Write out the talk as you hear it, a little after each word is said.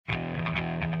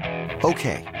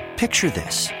Okay, picture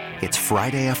this. It's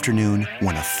Friday afternoon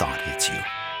when a thought hits you.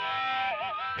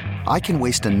 I can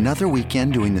waste another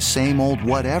weekend doing the same old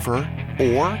whatever,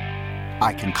 or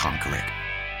I can conquer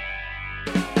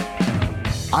it.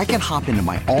 I can hop into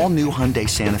my all-new Hyundai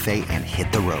Santa Fe and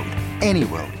hit the road. Any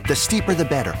road. The steeper, the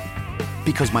better.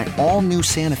 Because my all-new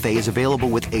Santa Fe is available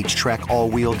with H-Track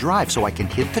all-wheel drive, so I can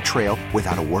hit the trail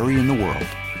without a worry in the world.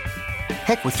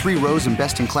 Heck, with 3 rows and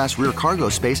best-in-class rear cargo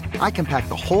space, I can pack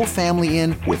the whole family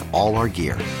in with all our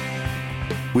gear.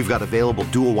 We've got available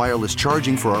dual wireless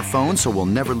charging for our phones, so we'll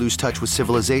never lose touch with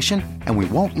civilization, and we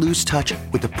won't lose touch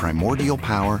with the primordial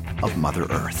power of Mother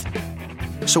Earth.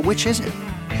 So which is it?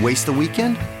 Waste the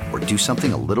weekend or do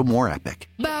something a little more epic?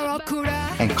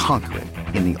 And conquer it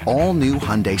in the all-new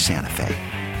Hyundai Santa Fe.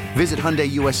 Visit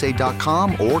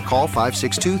HyundaiUSA.com or call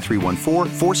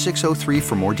 562-314-4603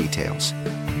 for more details.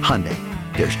 Hyundai,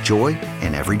 there's joy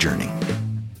in every journey.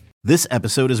 This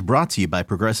episode is brought to you by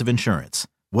Progressive Insurance.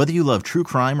 Whether you love true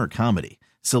crime or comedy,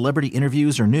 celebrity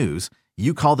interviews or news,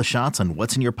 you call the shots on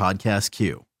what's in your podcast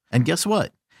queue. And guess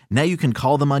what? Now you can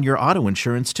call them on your auto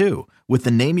insurance too with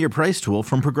the Name Your Price tool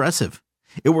from Progressive.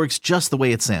 It works just the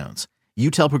way it sounds. You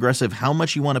tell Progressive how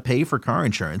much you want to pay for car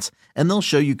insurance, and they'll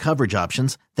show you coverage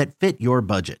options that fit your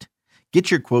budget. Get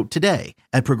your quote today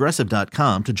at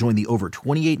Progressive.com to join the over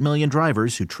 28 million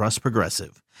drivers who trust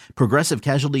Progressive. Progressive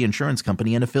Casualty Insurance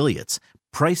Company and Affiliates.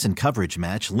 Price and coverage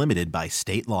match limited by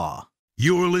state law.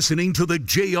 You're listening to the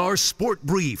JR Sport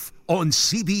Brief on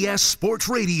CBS Sports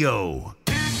Radio.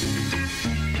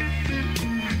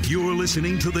 You're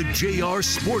listening to the JR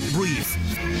Sport Brief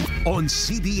on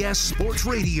CBS Sports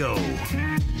Radio.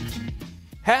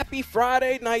 Happy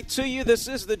Friday night to you. This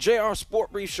is the JR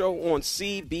Sport Brief Show on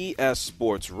CBS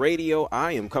Sports Radio.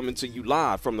 I am coming to you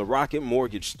live from the Rocket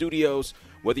Mortgage Studios.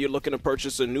 Whether you're looking to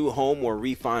purchase a new home or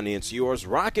refinance yours,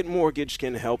 Rocket Mortgage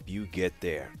can help you get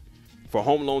there. For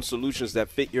home loan solutions that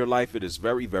fit your life, it is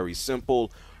very, very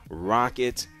simple.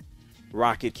 Rocket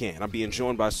can. I'm being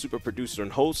joined by super producer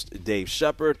and host Dave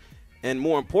Shepard, and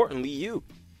more importantly, you.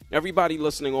 Everybody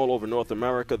listening all over North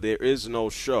America, there is no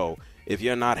show if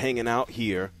you're not hanging out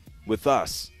here with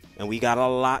us. And we got a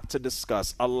lot to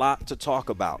discuss, a lot to talk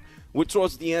about. We're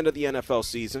towards the end of the NFL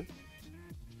season.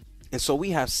 And so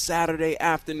we have Saturday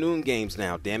afternoon games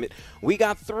now, damn it. We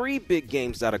got 3 big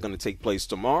games that are going to take place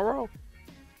tomorrow.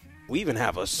 We even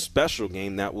have a special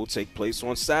game that will take place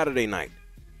on Saturday night.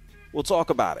 We'll talk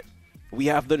about it. We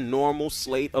have the normal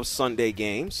slate of Sunday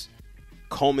games,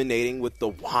 culminating with the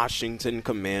Washington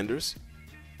Commanders,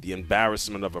 the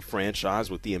embarrassment of a franchise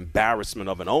with the embarrassment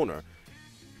of an owner,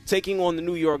 taking on the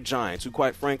New York Giants, who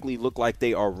quite frankly look like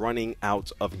they are running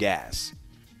out of gas.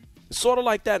 It's sort of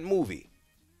like that movie.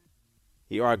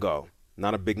 Here I go.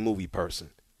 Not a big movie person.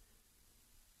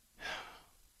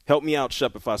 Help me out,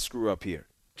 Shep, if I screw up here.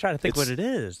 Trying to think what it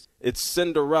is. It's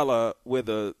Cinderella where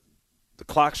the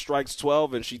clock strikes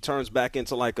 12 and she turns back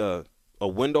into like a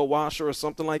window washer or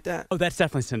something like that. Oh, that's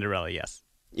definitely Cinderella, yes.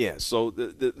 Yeah, so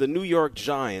the New York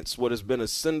Giants, what has been a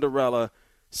Cinderella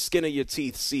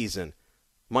skin-of-your-teeth season,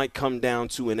 might come down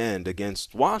to an end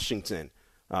against Washington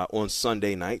on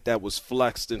Sunday night. That was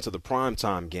flexed into the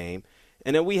primetime game.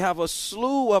 And then we have a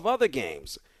slew of other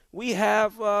games. We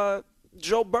have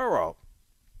Joe Burrow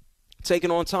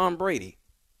taking on Tom Brady.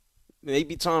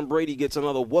 Maybe Tom Brady gets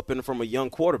another whooping from a young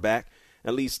quarterback.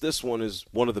 At least this one is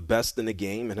one of the best in the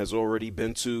game and has already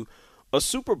been to a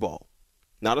Super Bowl.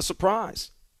 Not a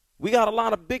surprise. We got a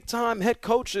lot of big-time head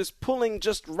coaches pulling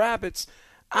just rabbits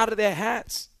out of their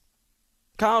hats.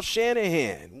 Kyle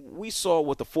Shanahan, we saw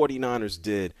what the 49ers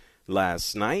did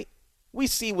last night. We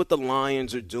see what the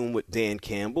Lions are doing with Dan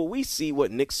Campbell. We see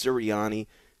what Nick Sirianni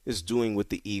is doing with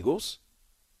the Eagles.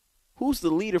 Who's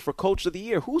the leader for Coach of the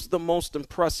Year? Who's the most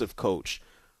impressive coach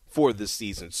for this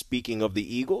season? Speaking of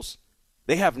the Eagles,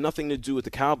 they have nothing to do with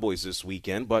the Cowboys this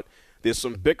weekend, but there's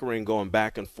some bickering going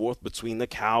back and forth between the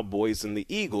Cowboys and the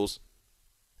Eagles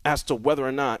as to whether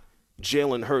or not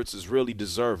Jalen Hurts is really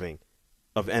deserving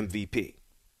of MVP.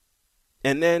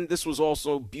 And then this was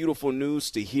also beautiful news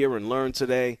to hear and learn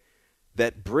today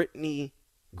that Brittany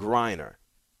Griner,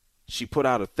 she put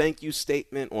out a thank you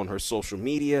statement on her social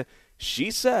media.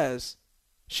 She says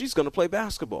she's going to play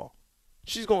basketball.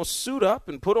 She's going to suit up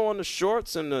and put on the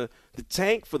shorts and the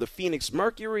tank for the Phoenix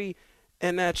Mercury,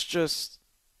 and that's just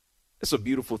it's a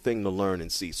beautiful thing to learn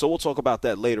and see. So we'll talk about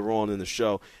that later on in the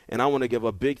show, and I want to give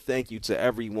a big thank you to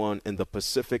everyone in the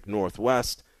Pacific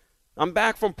Northwest. I'm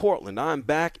back from Portland. I'm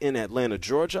back in Atlanta,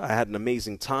 Georgia. I had an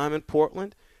amazing time in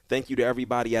Portland. Thank you to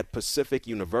everybody at Pacific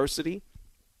University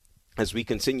as we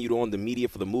continued on the Media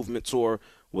for the Movement tour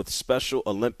with Special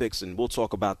Olympics, and we'll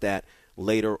talk about that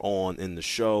later on in the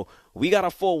show. We got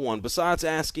a full one. Besides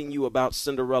asking you about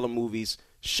Cinderella movies,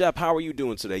 Shep, how are you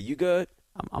doing today? You good?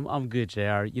 I'm good,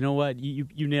 JR. You know what?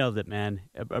 You nailed it, man.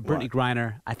 Brittany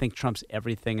Griner, I think, trumps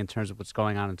everything in terms of what's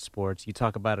going on in sports. You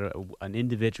talk about an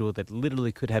individual that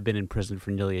literally could have been in prison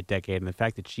for nearly a decade, and the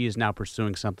fact that she is now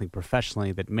pursuing something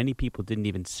professionally that many people didn't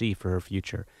even see for her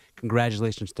future.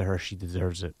 Congratulations to her. She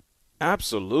deserves it.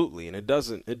 Absolutely, and it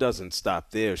doesn't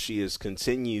stop there. She has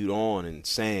continued on and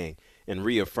saying and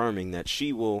reaffirming that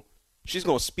she's going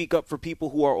to speak up for people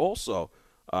who are also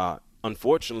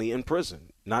unfortunately in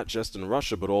prison, not just in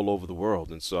Russia, but all over the world.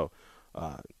 And so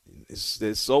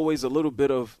there's always a little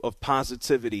bit of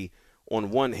positivity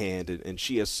on one hand, and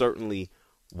she has certainly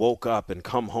woke up and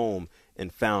come home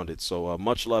and found it. So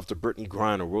much love to Brittany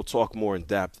Griner. We'll talk more in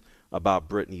depth about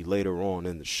Brittany later on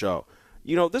in the show.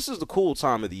 You know, this is the cool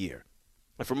time of the year.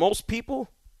 And for most people,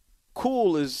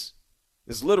 cool is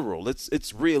literal.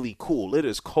 It's really cool. It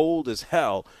is cold as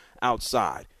hell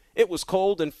outside. It was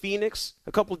cold in Phoenix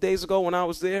a couple of days ago when I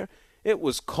was there. It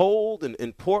was cold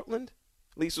in Portland.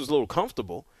 At least it was a little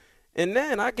comfortable. And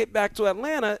then I get back to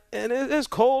Atlanta, and it is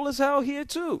cold as hell here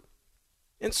too.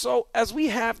 And so as we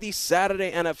have these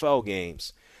Saturday NFL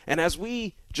games, and as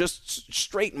we just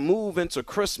straight move into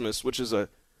Christmas, which is a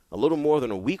little more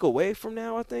than a week away from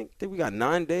now, I think we got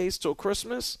 9 days till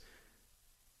Christmas.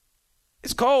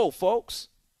 It's cold, folks.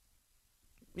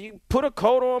 You put a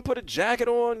coat on, put a jacket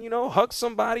on, hug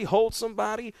somebody, hold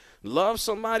somebody, love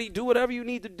somebody, do whatever you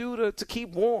need to do to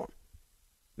keep warm.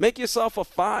 Make yourself a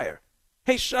fire.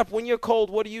 Hey, Shep, when you're cold,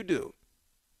 what do?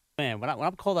 Man, when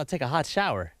I'm cold, I take a hot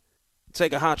shower.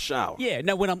 Take a hot shower. Yeah.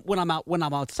 Now, when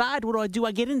I'm outside, what do?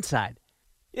 I get inside.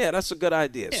 Yeah, that's a good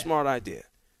idea. Yeah. Smart idea.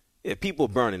 Yeah, people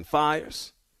burning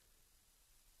fires.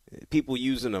 People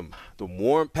using the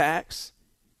warm packs.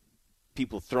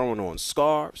 People throwing on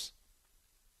scarves.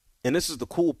 And this is the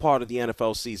cool part of the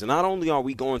NFL season. Not only are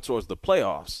we going towards the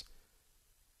playoffs,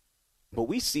 but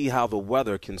we see how the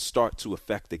weather can start to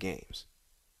affect the games.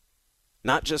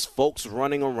 Not just folks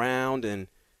running around in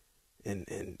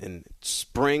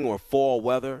spring or fall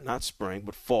weather. Not spring,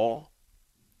 but fall.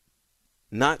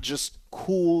 Not just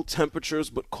cool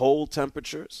temperatures, but cold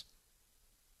temperatures.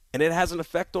 And it has an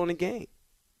effect on the game.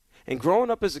 And growing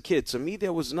up as a kid, to me,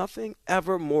 there was nothing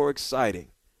ever more exciting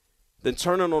than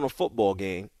turning on a football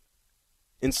game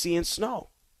and seeing snow.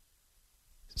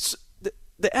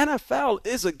 The NFL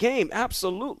is a game,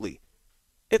 absolutely.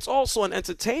 It's also an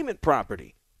entertainment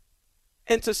property.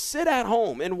 And to sit at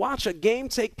home and watch a game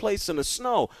take place in the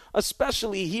snow,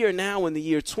 especially here now in the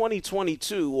year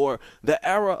 2022 or the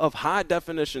era of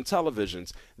high-definition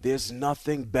televisions, there's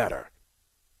nothing better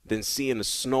than seeing the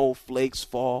snowflakes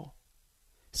fall,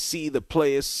 see the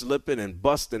players slipping and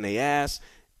busting their ass.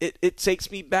 It takes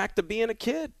me back to being a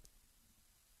kid.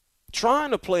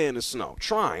 Trying to play in the snow.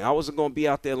 I wasn't going to be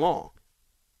out there long.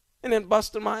 And then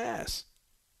busting my ass.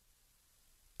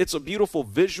 It's a beautiful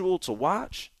visual to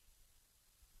watch.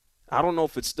 I don't know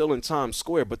if it's still in Times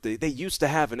Square, but they used to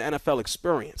have an NFL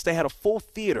experience. They had a full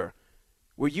theater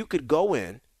where you could go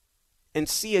in and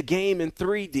see a game in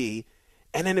 3D,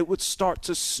 and then it would start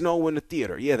to snow in the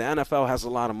theater. Yeah, the NFL has a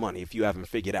lot of money if you haven't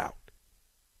figured out.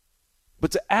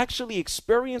 But to actually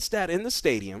experience that in the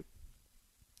stadium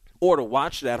or to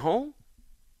watch it at home,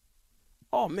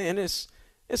 oh, man, it's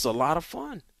a lot of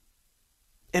fun.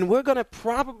 And we're going to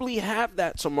probably have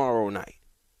that tomorrow night.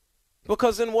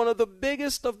 Because in one of the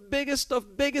biggest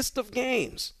of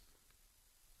games,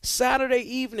 Saturday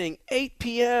evening, 8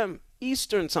 p.m.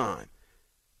 Eastern Time,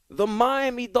 the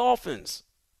Miami Dolphins,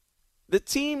 the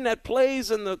team that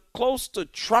plays in the close to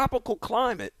tropical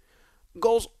climate,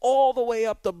 goes all the way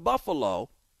up to Buffalo,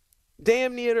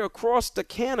 damn near across to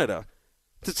Canada,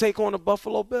 to take on the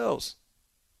Buffalo Bills.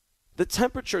 The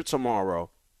temperature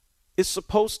tomorrow is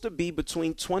supposed to be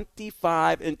between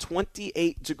 25 and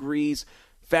 28 degrees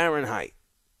Fahrenheit.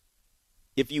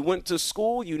 If you went to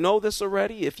school, you know this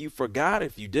already. If you forgot,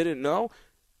 if you didn't know,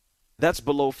 that's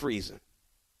below freezing.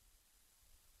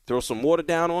 Throw some water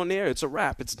down on there, it's a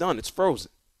wrap. It's done. It's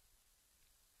frozen.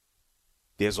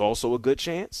 There's also a good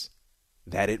chance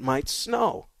that it might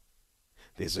snow.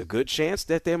 There's a good chance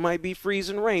that there might be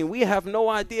freezing rain. We have no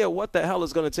idea what the hell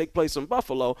is going to take place in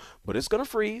Buffalo, but it's going to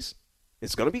freeze.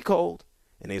 It's going to be cold.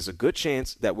 And there's a good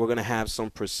chance that we're going to have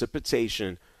some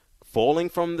precipitation falling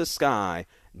from the sky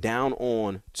down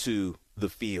on to the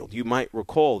field. You might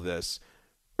recall this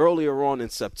earlier on in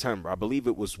September. I believe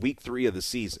it was week 3 of the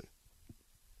season.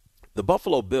 The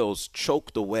Buffalo Bills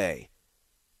choked away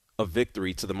a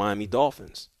victory to the Miami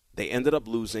Dolphins. They ended up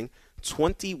losing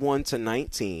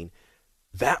 21-19.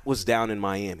 That was down in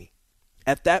Miami.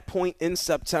 At that point in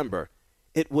September,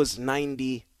 it was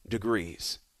 90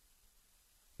 degrees.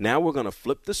 Now we're going to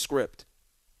flip the script.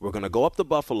 We're going to go up to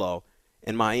Buffalo,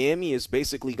 and Miami is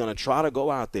basically going to try to go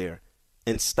out there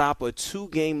and stop a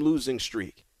 2-game losing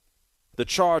streak. The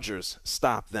Chargers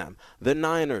stop them. The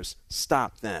Niners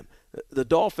stop them. The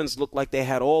Dolphins look like they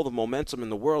had all the momentum in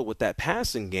the world with that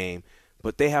passing game,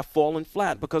 but they have fallen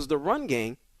flat because the run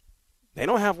game, they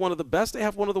don't have one of the best. They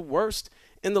have one of the worst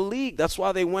in the league. That's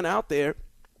why they went out there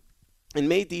and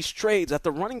made these trades at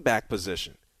the running back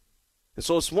position. And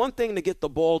so it's one thing to get the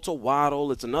ball to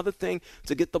Waddle. It's another thing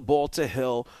to get the ball to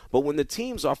Hill. But when the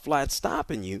teams are flat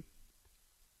stopping you,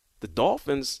 the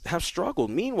Dolphins have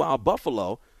struggled. Meanwhile,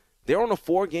 Buffalo, they're on a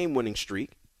 4-game winning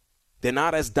streak. They're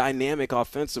not as dynamic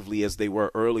offensively as they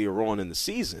were earlier on in the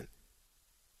season.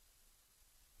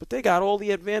 But they got all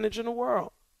the advantage in the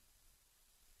world,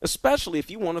 especially if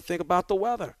you want to think about the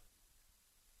weather.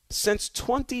 Since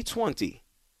 2020,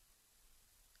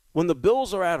 when the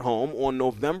Bills are at home on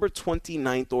November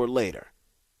 29th or later,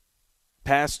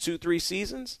 past 2-3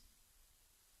 seasons,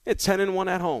 they're 10-1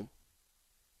 at home.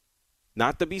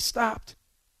 Not to be stopped.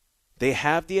 They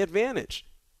have the advantage.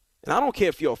 And I don't care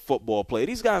if you're a football player.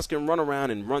 These guys can run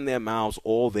around and run their mouths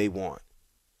all they want.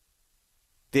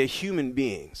 They're human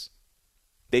beings.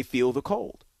 They feel the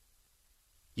cold.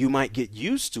 You might get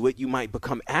used to it. You might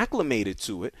become acclimated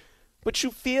to it. But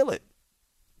you feel it.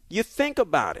 You think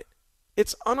about it.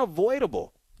 It's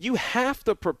unavoidable. You have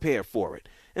to prepare for it.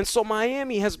 And so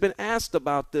Miami has been asked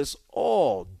about this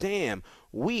all damn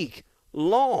week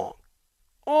long.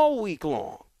 All week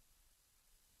long.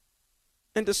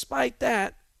 And despite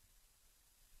that,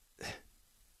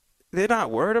 they're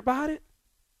not worried about it.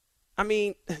 I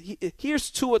mean, here's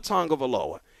Tua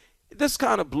Tagovailoa. This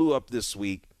kind of blew up this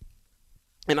week,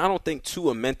 and I don't think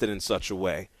Tua meant it in such a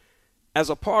way. As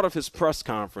a part of his press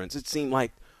conference, it seemed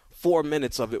like 4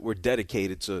 minutes of it were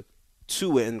dedicated to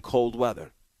Tua in cold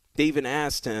weather. They even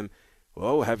asked him,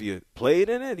 "Oh, have you played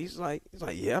in it?" He's like,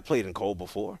 "Yeah, I played in cold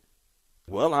before."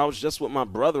 "Well, I was just with my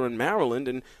brother in Maryland,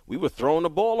 and we were throwing the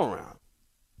ball around."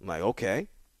 I'm like, okay.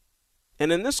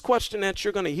 And in this question that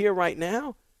you're going to hear right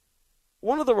now,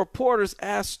 one of the reporters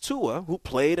asked Tua, who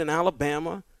played in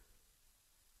Alabama,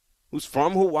 who's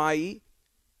from Hawaii,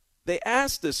 they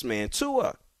asked this man,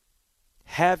 "Tua,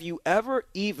 have you ever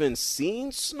even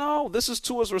seen snow?" This is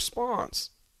Tua's response.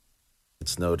 It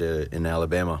snowed in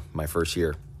Alabama my first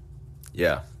year.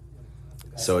 Yeah.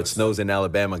 So it snows in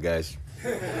Alabama, guys.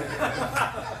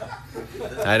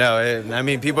 I know. I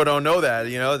mean, people don't know that,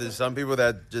 you know. There's some people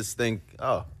that just think,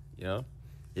 oh, you know,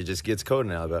 it just gets cold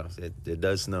in Alabama. It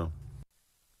does snow.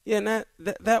 Yeah, and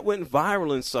that went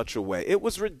viral in such a way. It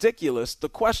was ridiculous. The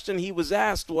question he was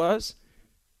asked was,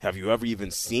 "Have you ever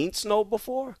even seen snow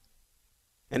before?"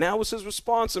 And that was his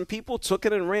response, and people took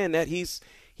it and ran that he's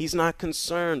not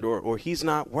concerned or he's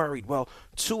not worried. Well,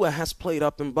 Tua has played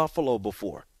up in Buffalo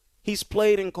before. He's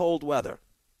played in cold weather,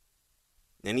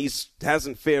 and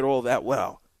hasn't fared all that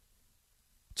well.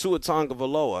 Tua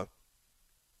Tagovailoa,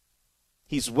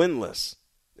 he's winless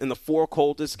in the 4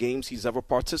 coldest games he's ever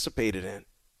participated in.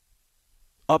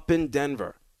 Up in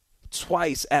Denver,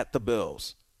 twice at the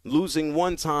Bills, losing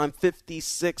one time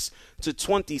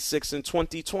 56-26 in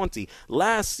 2020.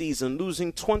 Last season,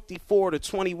 losing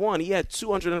 24-21. He had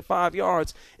 205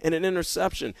 yards and an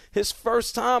interception. His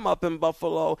first time up in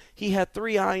Buffalo, he had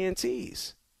 3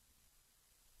 INTs.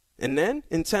 And then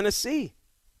in Tennessee,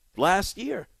 last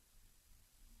year,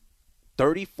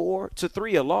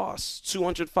 34-3, a loss,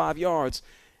 205 yards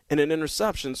and an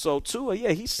interception. So Tua,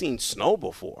 yeah, he's seen snow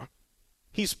before.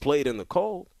 He's played in the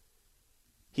cold.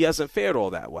 He hasn't fared all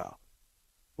that well.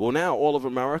 Well, now all of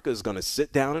America is going to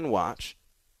sit down and watch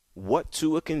what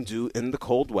Tua can do in the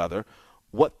cold weather,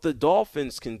 what the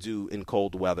Dolphins can do in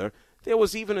cold weather. There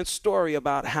was even a story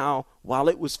about how while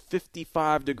it was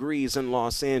 55 degrees in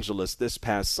Los Angeles this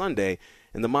past Sunday,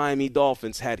 and the Miami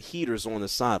Dolphins had heaters on the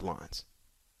sidelines.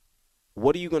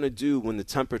 What are you going to do when the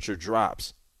temperature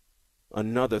drops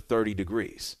another 30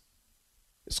 degrees?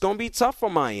 It's going to be tough for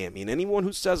Miami, and anyone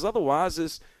who says otherwise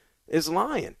is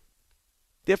lying.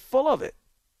 They're full of it.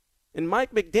 And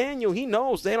Mike McDaniel, he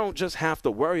knows they don't just have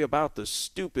to worry about the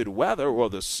stupid weather or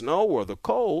the snow or the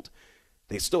cold.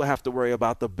 They still have to worry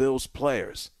about the Bills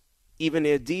players, even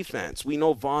their defense. We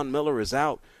know Von Miller is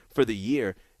out for the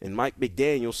year, and Mike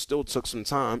McDaniel still took some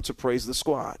time to praise the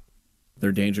squad.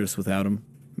 They're dangerous without him.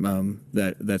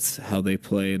 That's how they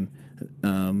play,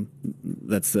 and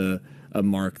that's a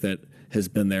mark that has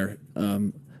been there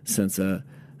since that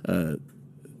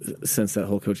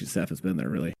whole coaching staff has been there,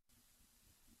 really.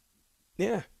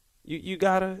 Yeah, you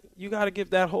gotta give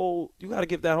that whole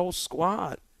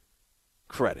squad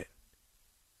credit.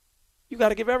 You got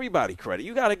to give everybody credit.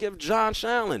 You got to give Josh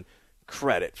Allen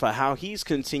credit for how he's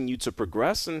continued to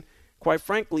progress. And quite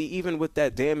frankly, even with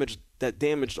that damaged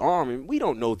arm, and we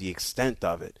don't know the extent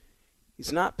of it.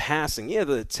 He's not passing. Yeah,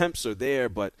 the attempts are there,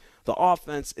 but the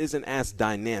offense isn't as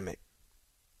dynamic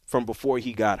from before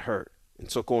he got hurt and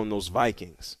took on those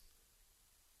Vikings.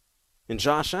 And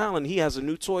Josh Allen, he has a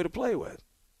new toy to play with.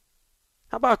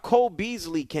 How about Cole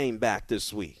Beasley came back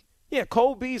this week? Yeah,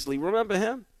 Cole Beasley, remember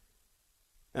him?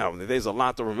 Now, there's a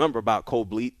lot to remember about Cole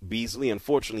Beasley.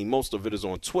 Unfortunately, most of it is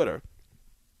on Twitter.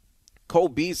 Cole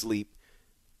Beasley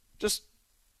just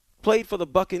played for the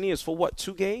Buccaneers for,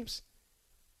 2 games?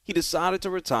 He decided to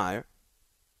retire.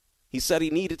 He said he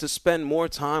needed to spend more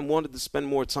time, wanted to spend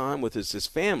more time with his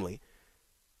family.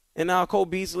 And now Cole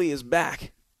Beasley is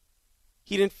back.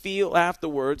 He didn't feel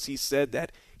afterwards, he said,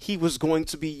 that he was going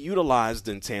to be utilized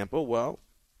in Tampa. Well,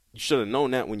 you should have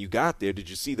known that when you got there. Did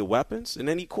you see the weapons? And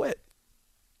then he quit.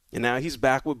 And now he's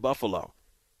back with Buffalo.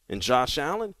 And Josh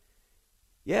Allen,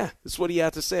 yeah, that's what he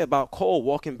had to say about Cole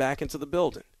walking back into the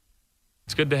building.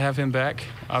 It's good to have him back.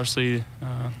 Obviously,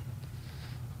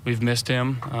 we've missed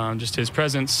him. Just his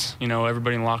presence,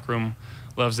 everybody in the locker room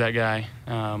loves that guy.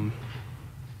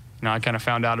 I kind of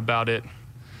found out about it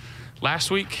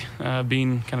last week.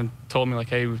 Bean kind of told me,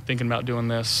 hey, we're thinking about doing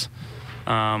this.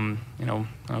 I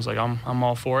was like, I'm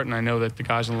all for it, and I know that the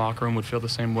guys in the locker room would feel the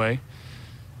same way.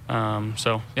 Happy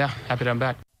that I'm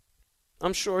back.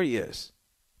 I'm sure he is.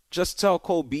 Just tell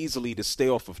Cole Beasley to stay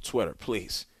off of Twitter,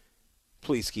 please.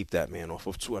 Please keep that man off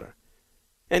of Twitter.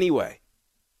 Anyway,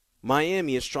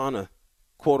 Miami is trying to,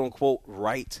 quote-unquote,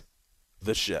 right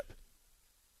the ship.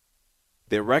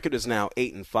 Their record is now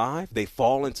 8-5. They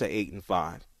fall into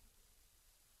 8-5.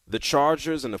 The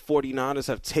Chargers and the 49ers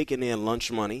have taken their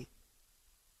lunch money.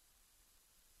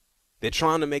 They're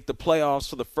trying to make the playoffs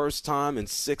for the first time in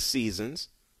 6 seasons.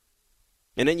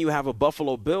 And then you have a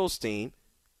Buffalo Bills team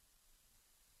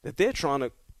that they're trying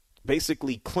to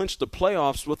basically clinch the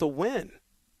playoffs with a win.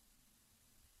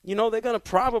 They're going to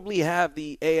probably have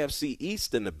the AFC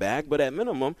East in the bag, but at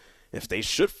minimum, if they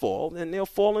should fall, then they'll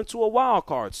fall into a wild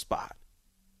card spot.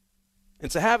 And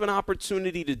to have an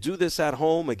opportunity to do this at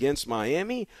home against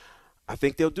Miami, I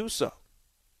think they'll do so.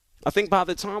 I think by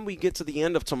the time we get to the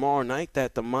end of tomorrow night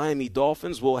that the Miami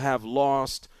Dolphins will have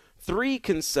lost 3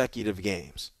 consecutive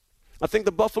games. I think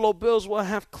the Buffalo Bills will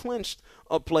have clinched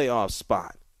a playoff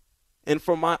spot. And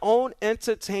for my own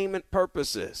entertainment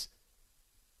purposes,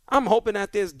 I'm hoping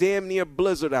that there's damn near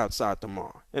blizzard outside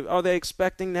tomorrow. Are they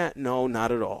expecting that? No,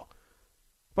 not at all.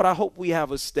 But I hope we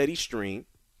have a steady stream.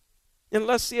 And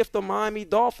let's see if the Miami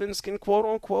Dolphins can,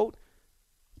 quote-unquote,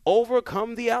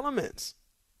 overcome the elements.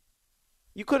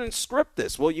 You couldn't script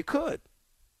this. Well, you could.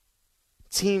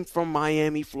 Team from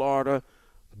Miami, Florida,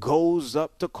 goes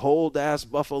up to cold-ass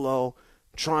Buffalo,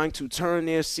 trying to turn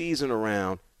their season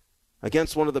around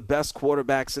against one of the best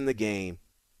quarterbacks in the game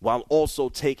while also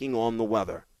taking on the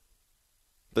weather.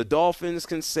 The Dolphins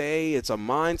can say it's a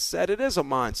mindset. It is a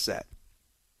mindset.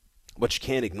 But you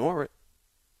can't ignore it.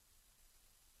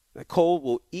 That cold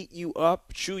will eat you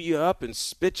up, chew you up, and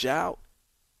spit you out.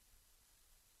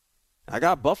 I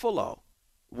got Buffalo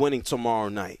winning tomorrow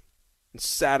night.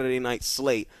 Saturday night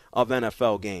slate of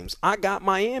NFL games. I got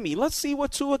Miami. Let's see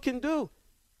what Tua can do.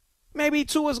 Maybe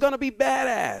Tua's going to be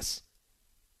badass.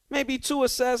 Maybe Tua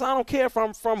says, I don't care if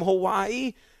I'm from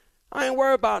Hawaii. I ain't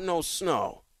worried about no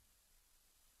snow.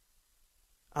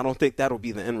 I don't think that'll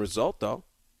be the end result, though.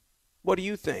 What do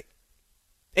you think?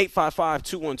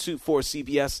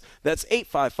 855-212-4CBS. That's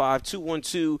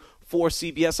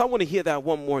 855-212-4CBS. I want to hear that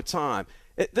one more time.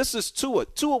 This is Tua.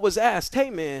 Tua was asked, hey,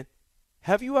 man,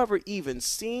 have you ever even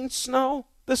seen snow?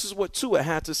 This is what Tua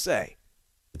had to say.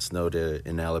 It snowed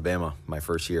in Alabama my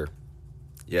first year.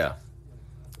 Yeah.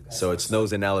 So it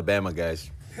snows in Alabama, guys.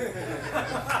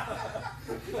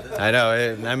 I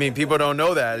know. People don't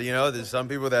know that. There's some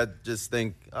people that just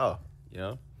think,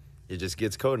 it just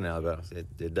gets cold in Alabama.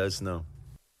 It does snow.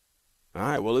 All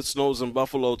right, well, it snows in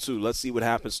Buffalo, too. Let's see what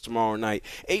happens tomorrow night.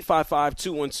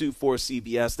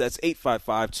 855-212-4CBS. That's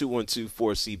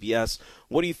 855-212-4CBS.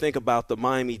 What do you think about the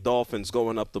Miami Dolphins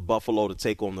going up to Buffalo to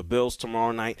take on the Bills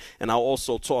tomorrow night? And I'll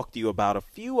also talk to you about a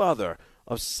few other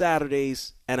of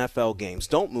Saturday's NFL games.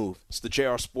 Don't move. It's the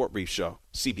JR Sport Brief Show,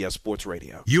 CBS Sports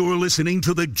Radio. You're listening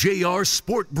to the JR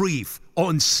Sport Brief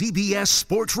on CBS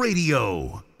Sports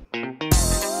Radio.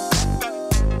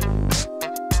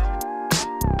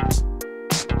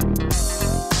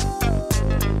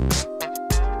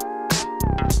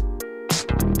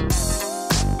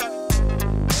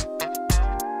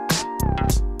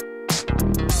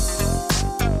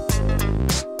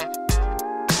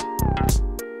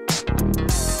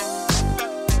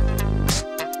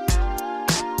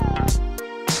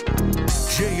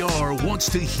 JR wants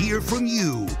to hear from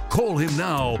you. Call him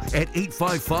now at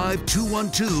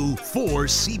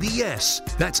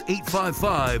 855-212-4CBS. That's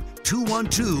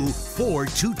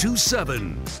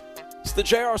 855-212-4227. It's the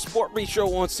JR Sport Brief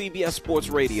Show on CBS Sports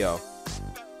Radio.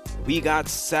 We got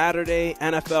Saturday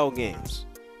NFL games.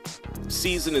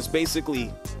 Season is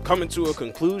basically coming to a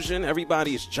conclusion.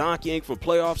 Everybody is jockeying for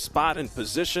playoff spot and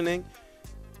positioning.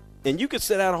 And you could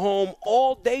sit at home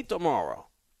all day tomorrow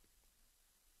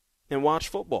and watch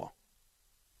football.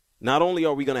 Not only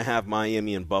are we going to have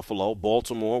Miami and Buffalo,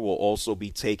 Baltimore will also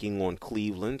be taking on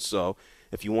Cleveland. So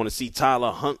if you want to see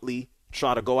Tyler Huntley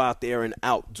try to go out there and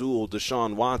outduel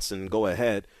Deshaun Watson, go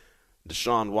ahead.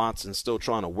 Deshaun Watson still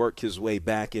trying to work his way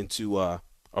back into a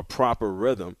proper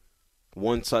rhythm.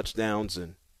 One touchdown,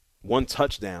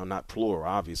 not plural,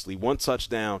 obviously. 1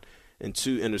 touchdown and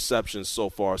 2 interceptions so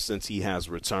far since he has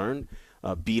returned,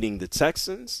 beating the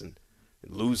Texans and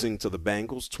losing to the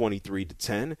Bengals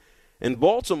 23-10. In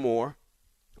Baltimore,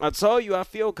 I tell you, I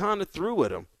feel kind of through with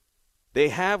them. They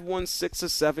have won 6 or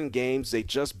 7 games. They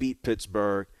just beat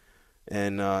Pittsburgh.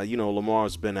 And,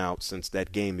 Lamar's been out since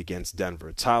that game against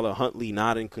Denver. Tyler Huntley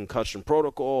not in concussion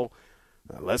protocol.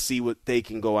 Let's see what they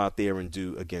can go out there and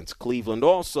do against Cleveland.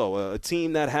 Also, a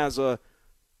team that has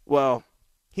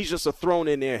he's just a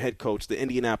thrown-in-there head coach. The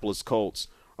Indianapolis Colts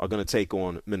are going to take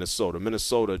on Minnesota.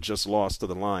 Minnesota just lost to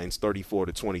the Lions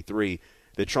 34-23.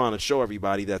 They're trying to show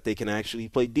everybody that they can actually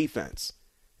play defense.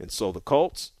 And so the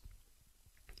Colts,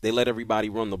 they let everybody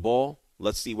run the ball.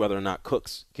 Let's see whether or not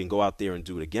Cooks can go out there and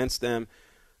do it against them.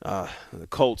 The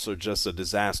Colts are just a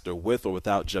disaster with or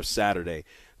without Jeff Saturday.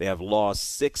 They have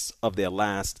lost 6 of their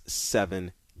last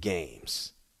 7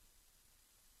 games.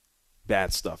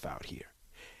 Bad stuff out here.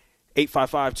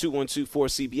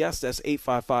 855-212-4CBS. That's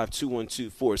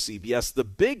 855-212-4CBS. The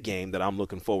big game that I'm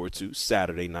looking forward to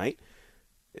Saturday night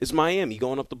is Miami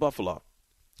going up to Buffalo.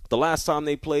 The last time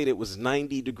they played, it was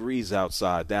 90 degrees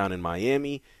outside down in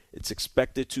Miami. It's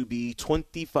expected to be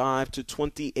 25 to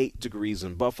 28 degrees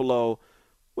in Buffalo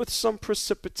with some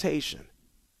precipitation.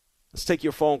 Let's take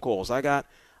your phone calls. I got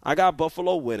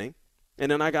Buffalo winning,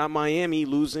 and then I got Miami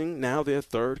losing now their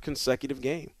 3rd consecutive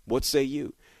game. What say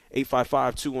you?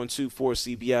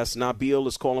 855-212-4CBS. Nabil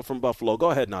is calling from Buffalo.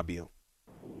 Go ahead, Nabil.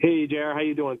 Hey, JR. How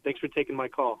you doing? Thanks for taking my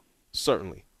call.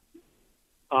 Certainly.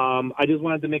 I just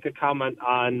wanted to make a comment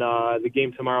on the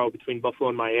game tomorrow between Buffalo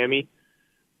and Miami.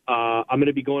 I'm going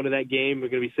to be going to that game. We're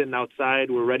going to be sitting outside.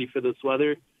 We're ready for this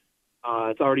weather.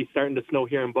 It's already starting to snow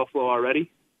here in Buffalo already,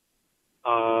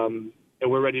 and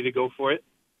we're ready to go for it.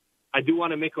 I do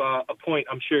want to make a point.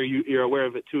 I'm sure you're aware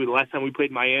of it, too. The last time we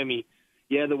played Miami,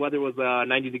 yeah, the weather was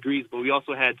 90 degrees, but we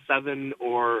also had 7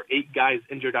 or 8 guys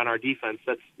injured on our defense.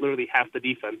 That's literally half the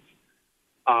defense.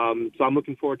 So I'm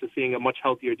looking forward to seeing a much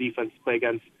healthier defense play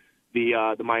against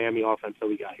the Miami offense that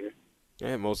we got here.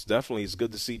 Yeah, most definitely. It's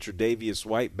good to see Tre'Davious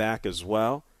White back as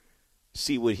well.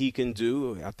 See what he can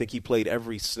do. I think he played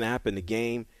every snap in the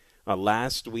game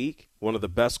last week, one of the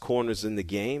best corners in the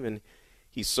game, and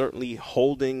he's certainly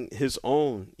holding his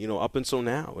own, up until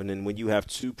now. And then when you have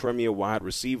 2 premier wide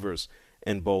receivers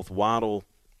and both Waddle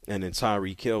and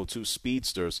Tyreek Hill, 2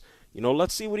 speedsters,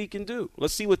 let's see what he can do.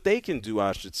 Let's see what they can do,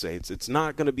 I should say. It's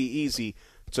not going to be easy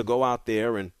to go out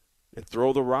there and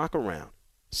throw the rock around.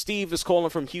 Steve is calling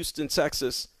from Houston,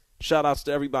 Texas. Shout-outs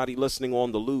to everybody listening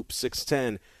on The Loop,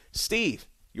 610. Steve,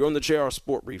 you're on the JR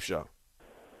Sport Brief Show.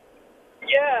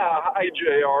 Yeah, hi,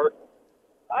 JR.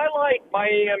 I like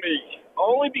Miami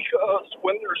only because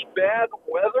when there's bad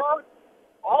weather,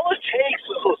 all it takes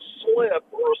is a slip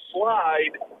or a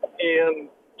slide, and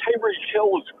Tyreek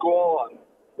Hill is gone.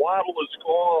 Waddle is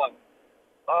gone.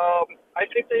 I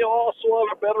think they also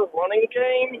have a better running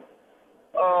game.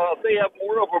 They have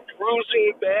more of a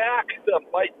bruising back that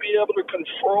might be able to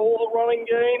control the running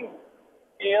game.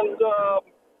 And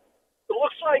it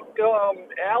looks like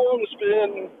Allen's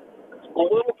been a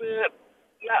little bit,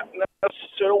 not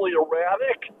necessarily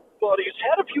erratic, but he's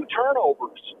had a few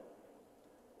turnovers.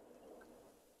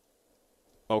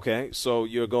 Okay, so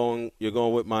you're going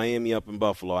with Miami up in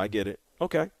Buffalo. I get it.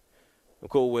 Okay, I'm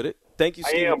cool with it. Thank you,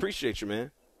 Steve. Appreciate you,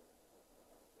 man.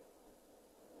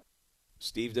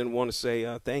 Steve didn't want to say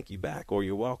thank you back or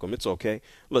you're welcome. It's okay.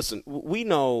 Listen, we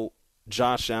know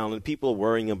Josh Allen. People are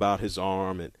worrying about his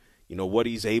arm and, what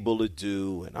he's able to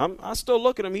do. And I still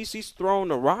look at him. He's throwing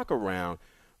the rock around.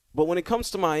 But when it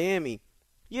comes to Miami,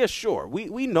 yeah, sure.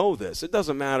 We know this. It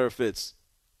doesn't matter if it's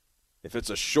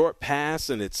a short pass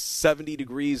and it's 70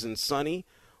 degrees and sunny,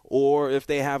 or if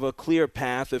they have a clear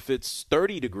path if it's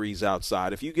 30 degrees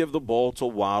outside. If you give the ball to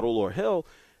Waddle or Hill,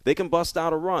 they can bust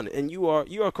out a run. And you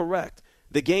are correct.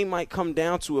 the game might come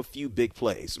down to a few big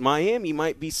plays. Miami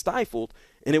might be stifled,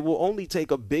 and it will only take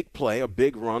a big play, a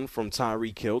big run from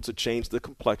Tyreek Hill to change the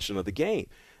complexion of the game.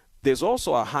 There's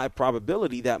also a high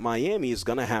probability that Miami is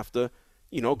going to have to,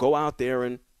 go out there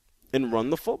and run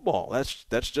the football.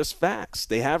 That's just facts.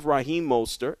 They have Raheem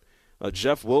Mostert.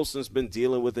 Jeff Wilson's been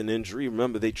dealing with an injury.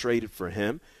 Remember, they traded for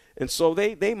him. And so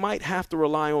they might have to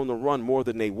rely on the run more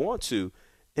than they want to.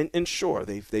 And sure,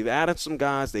 they've added some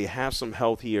guys. They have some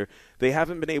health here. They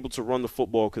haven't been able to run the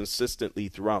football consistently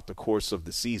throughout the course of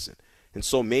the season. And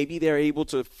so maybe they're able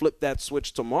to flip that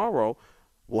switch tomorrow.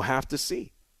 We'll have to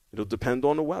see. It'll depend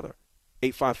on the weather.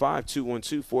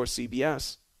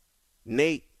 855-212-4CBS.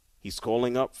 Nate, he's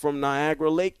calling up from Niagara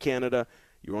Lake, Canada.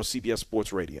 You're on CBS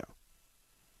Sports Radio.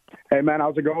 Hey, man,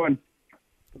 how's it going?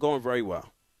 Going very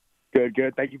well. Good.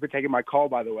 Thank you for taking my call,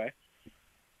 by the way.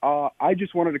 I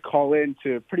just wanted to call in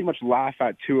to pretty much laugh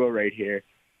at Tua right here.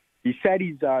 He said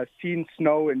he's seen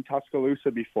snow in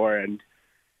Tuscaloosa before, and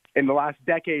in the last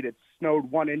decade it's snowed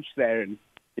 1 inch there. And,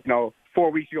 4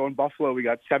 weeks ago in Buffalo we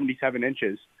got 77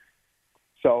 inches.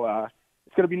 So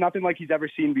it's going to be nothing like he's ever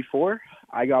seen before.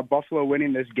 I got Buffalo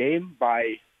winning this game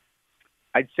by,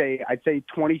 I'd say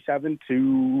 27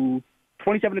 to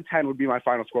 10 would be my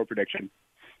final score prediction.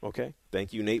 Okay.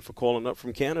 Thank you, Nate, for calling up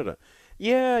from Canada.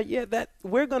 Yeah, that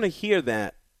we're going to hear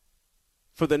that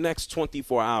for the next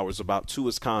 24 hours about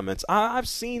Tua's comments. I've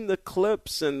seen the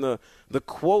clips and the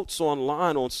quotes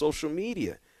online on social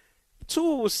media.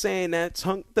 Tua was saying that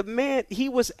the man, he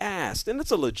was asked, and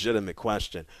it's a legitimate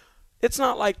question. It's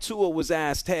not like Tua was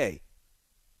asked, hey,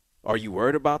 are you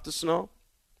worried about the snow?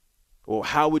 Or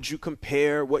how would you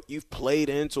compare what you've played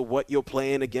in to what you're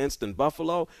playing against in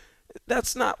Buffalo?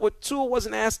 That's not what Tua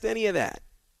wasn't asked any of that.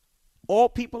 All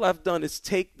people have done is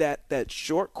take that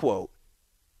short quote.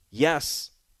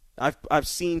 Yes, I've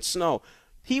seen snow.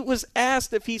 He was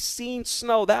asked if he's seen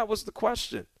snow. That was the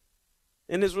question.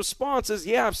 And his response is,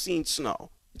 yeah, I've seen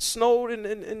snow. It snowed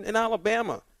in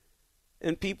Alabama.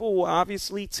 And people will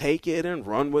obviously take it and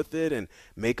run with it and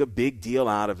make a big deal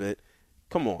out of it.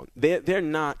 Come on. They're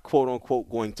not, quote, unquote,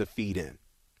 going to feed in.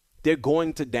 They're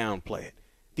going to downplay it.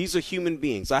 These are human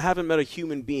beings. I haven't met a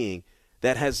human being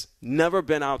that has never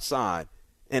been outside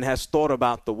and has thought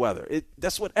about the weather.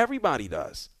 That's what everybody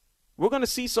does. We're going to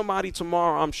see somebody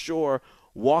tomorrow, I'm sure,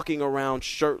 walking around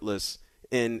shirtless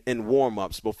in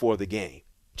warm-ups before the game,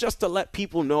 just to let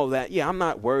people know that, yeah, I'm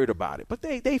not worried about it. But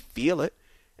they feel it,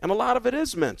 and a lot of it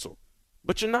is mental.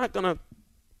 But you're not going to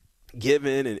give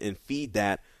in and feed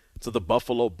that to the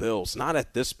Buffalo Bills, not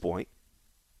at this point.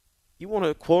 You want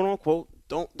to, quote-unquote,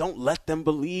 don't let them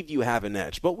believe you have an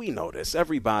edge. But we know this.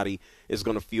 Everybody is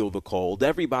going to feel the cold.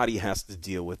 Everybody has to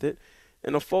deal with it.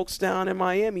 And the folks down in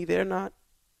Miami, they're not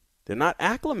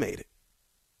acclimated.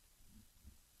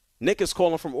 Nick is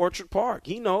calling from Orchard Park.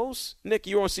 He knows. Nick,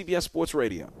 you're on CBS Sports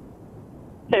Radio.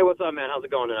 Hey, what's up, man? How's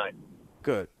it going tonight?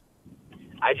 Good.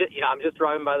 I'm just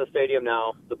driving by the stadium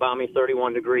now. The balmy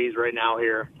 31 degrees right now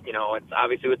here. It's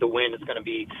obviously with the wind, it's going to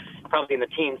be probably in the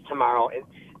teens tomorrow.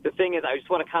 The thing is, I just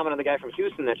want to comment on the guy from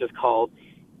Houston that just called.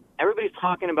 Everybody's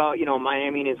talking about,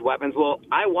 Miami and his weapons. Well,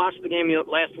 I watched the game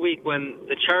last week when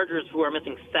the Chargers, who are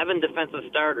missing 7 defensive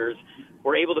starters,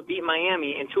 were able to beat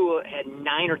Miami, and Tua had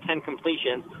 9 or 10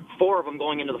 completions, 4 of them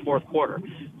going into the fourth quarter.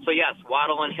 So, yes,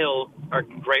 Waddle and Hill are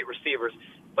great receivers.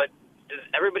 But does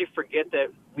everybody forget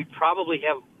that we probably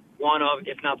have one of,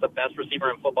 if not the best receiver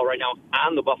in football right now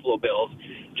on the Buffalo Bills?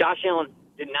 Josh Allen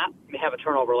did not have a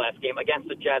turnover last game against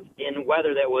the Jets in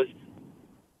weather that was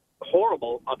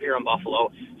horrible up here in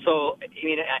Buffalo. So,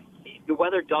 the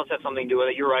weather does have something to do with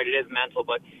it. You're right, it is mental.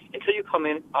 But until you come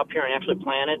in up here and actually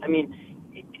plan it,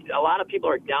 a lot of people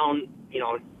are down,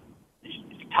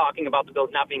 talking about the Bills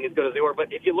not being as good as they were.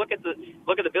 But if you look at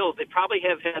the Bills, they probably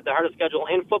have had the hardest schedule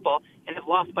in football and have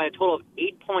lost by a total of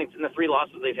 8 points in the 3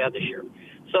 losses they've had this year.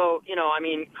 So,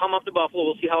 come up to Buffalo.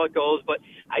 We'll see how it goes. But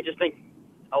I just think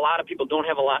a lot of people don't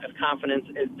have a lot of confidence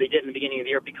as they did in the beginning of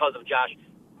the year because of Josh,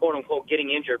 quote-unquote,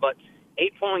 getting injured. But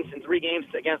 8 points in 3 games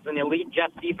against an elite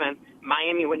Jets defense,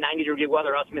 Miami with 90-degree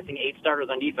weather, us missing 8 starters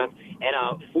on defense, and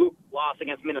a fluke loss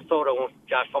against Minnesota when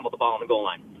Josh fumbled the ball on the goal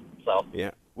line. So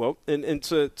yeah, well, and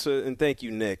thank you,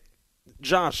 Nick.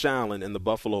 Josh Allen and the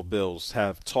Buffalo Bills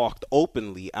have talked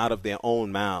openly out of their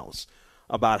own mouths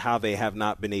about how they have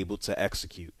not been able to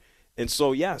execute. And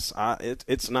so, yes,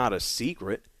 it's not a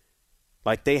secret.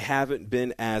 Like, they haven't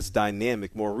been as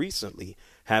dynamic more recently.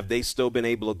 Have they still been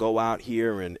able to go out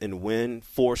here and win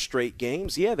 4 straight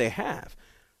games? Yeah, they have.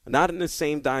 Not in the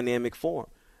same dynamic form.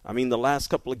 The last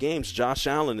couple of games, Josh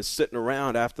Allen is sitting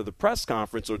around after the press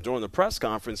conference or during the press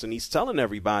conference, and he's telling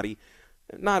everybody,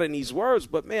 not in these words,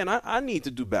 but, man, I need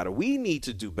to do better. We need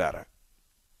to do better.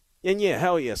 And, yeah,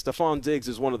 hell yeah, Stephon Diggs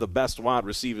is one of the best wide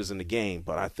receivers in the game,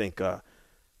 but I think, I'd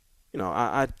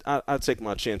take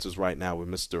my chances right now with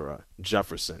Mr.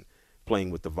 Jefferson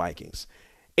playing with the Vikings.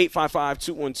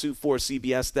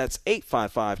 855-212-4CBS. That's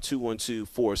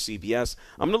 855-212-4CBS.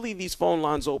 I'm going to leave these phone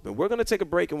lines open. We're going to take a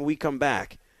break, and when we come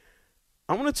back,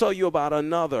 I'm going to tell you about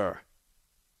another,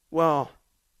 well,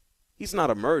 he's not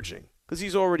emerging because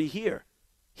he's already here.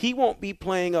 He won't be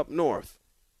playing up north.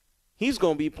 He's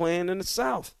going to be playing in the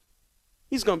south.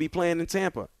 He's going to be playing in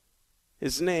Tampa.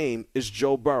 His name is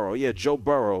Joe Burrow. Yeah, Joe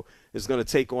Burrow is going to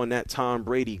take on that Tom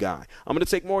Brady guy. I'm going to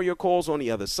take more of your calls on the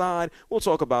other side. We'll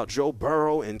talk about Joe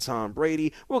Burrow and Tom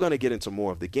Brady. We're going to get into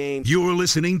more of the game. You're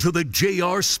listening to the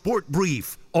JR Sport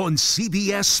Brief on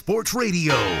CBS Sports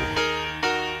Radio.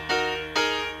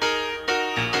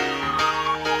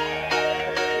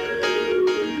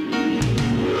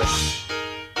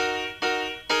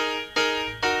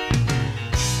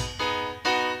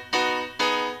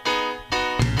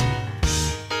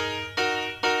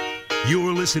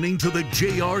 You're listening to the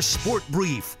JR Sport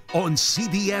Brief on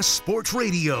CBS Sports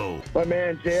Radio. But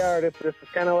man, JR, this is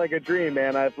kind of like a dream,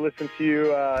 man. I've listened to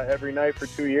you every night for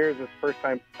 2 years. This is the first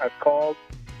time I've called.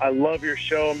 I love your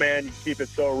show, man. You keep it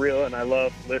so real, and I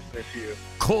love listening to you.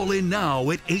 Call in now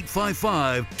at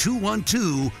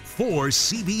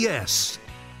 855-212-4CBS.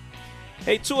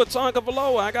 Hey, Tua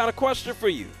Tagovailoa, I got a question for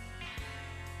you.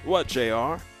 What,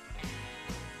 JR?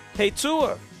 Hey,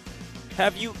 Tua.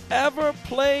 Have you ever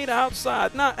played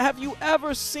outside? Now, have you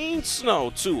ever seen snow,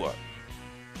 Tua?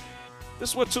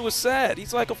 This is what Tua said.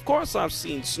 He's like, of course I've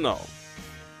seen snow.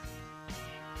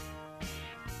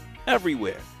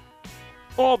 Everywhere.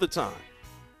 All the time.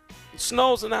 It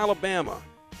snows in Alabama.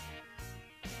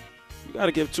 You got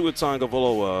to give Tua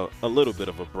Tagovailoa a little bit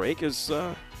of a break and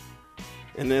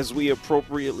as we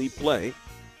appropriately play,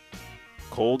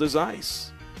 cold as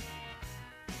ice.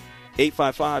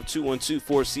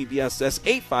 855-212-4CBS. That's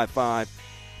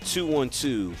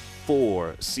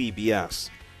 855-212-4CBS.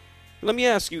 Let me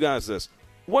ask you guys this.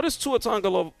 What is Tua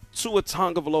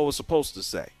Tagovailoa supposed to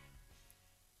say?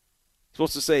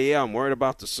 Supposed to say, yeah, I'm worried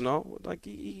about the snow? Like,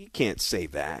 he can't say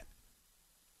that.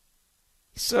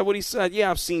 He said what he said. Yeah,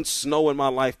 I've seen snow in my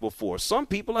life before. Some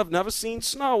people have never seen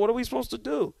snow. What are we supposed to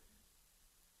do?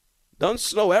 Doesn't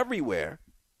snow everywhere.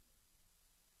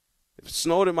 If it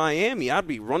snowed in Miami, I'd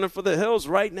be running for the hills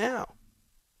right now.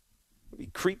 I'd be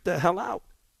creeped the hell out.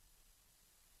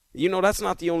 You know, that's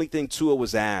not the only thing Tua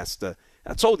was asked. I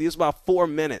told you, it's about 4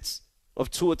 minutes of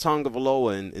Tua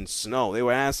Tagovailoa in snow. They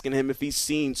were asking him if he's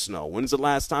seen snow. When's the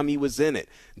last time he was in it?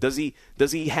 Does he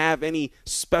have any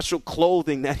special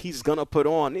clothing that he's going to put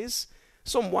on? There's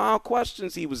some wild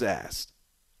questions he was asked.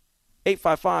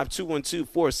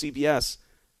 855-212-4CBS.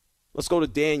 Let's go to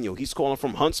Daniel. He's calling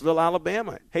from Huntsville,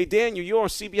 Alabama. Hey, Daniel, you're on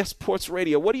CBS Sports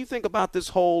Radio. What do you think about this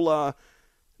whole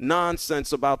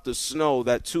nonsense about the snow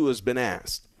that Tua's been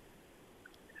asked?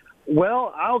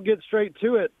 Well, I'll get straight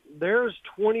to it. There's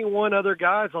 21 other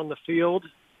guys on the field.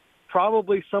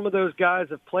 Probably some of those guys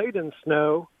have played in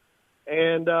snow.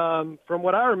 And from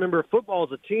what I remember, football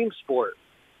is a team sport.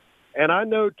 And I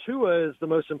know Tua is the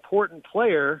most important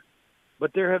player,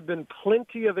 but there have been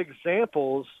plenty of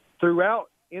examples throughout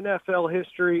NFL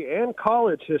history and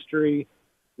college history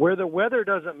where the weather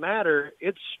doesn't matter.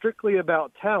 It's strictly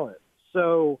about talent.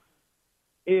 So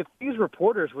if these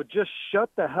reporters would just shut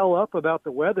the hell up about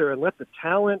the weather and let the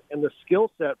talent and the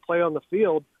skill set play on the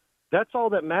field, that's all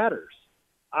that matters.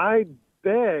 I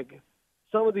beg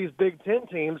some of these Big Ten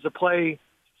teams to play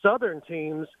Southern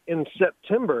teams in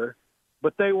September,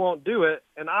 but they won't do it.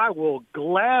 And I will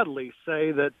gladly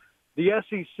say that the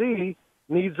SEC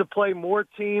needs to play more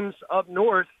teams up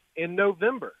north in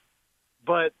November.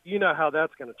 But you know how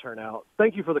that's going to turn out.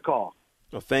 Thank you for the call.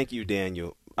 Well, thank you,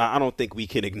 Daniel. I don't think we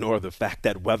can ignore the fact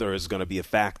that weather is going to be a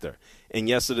factor. And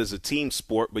yes, it is a team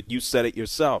sport, but you said it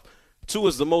yourself. Tua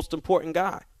is the most important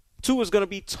guy. Tua is going to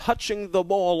be touching the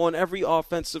ball on every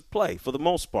offensive play for the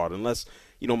most part, unless,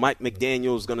 Mike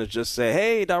McDaniel is going to just say,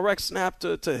 hey, direct snap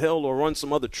to Hill or run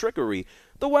some other trickery.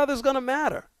 The weather's going to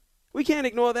matter. We can't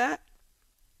ignore that.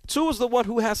 Tua's the one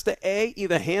who has to, A,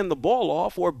 either hand the ball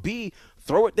off or, B,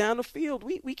 throw it down the field.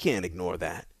 We can't ignore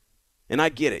that. And I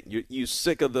get it. You're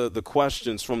sick of the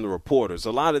questions from the reporters.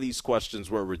 A lot of these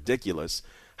questions were ridiculous.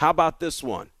 How about this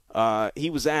one? He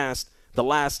was asked the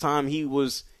last time he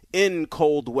was in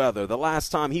cold weather, the last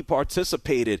time he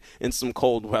participated in some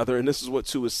cold weather, and this is what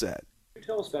Tua said. Can you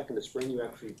tell us back in the spring you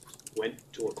actually went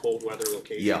to a cold weather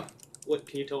location? Yeah.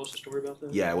 Can you tell us a story about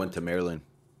that? Yeah, I went to Maryland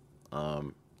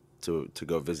to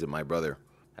go visit my brother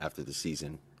after the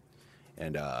season.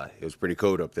 and it was pretty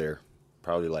cold up there,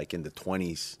 probably like in the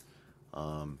 20s,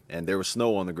 and there was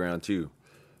snow on the ground too.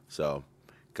 So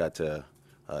got to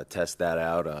test that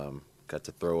out. Got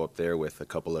to throw up there with a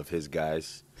couple of his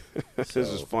guys. This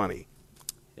is funny.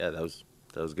 Yeah, that was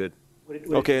good.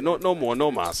 Okay, no more,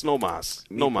 no mas.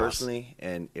 Me personally,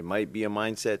 and it might be a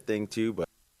mindset thing too, but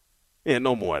yeah,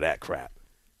 no more of that crap.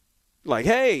 Like,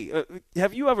 hey,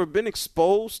 have you ever been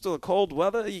exposed to the cold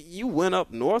weather? You went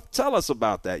up north. Tell us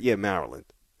about that. Yeah, Maryland.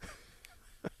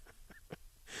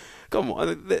 Come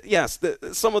on. Yes,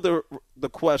 some of the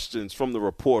questions from the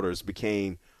reporters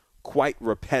became quite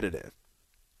repetitive.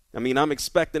 I mean, I'm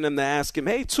expecting them to ask him,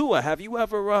 hey, Tua, have you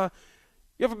ever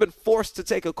been forced to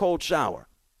take a cold shower?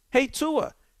 Hey,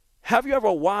 Tua, have you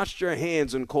ever washed your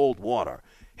hands in cold water?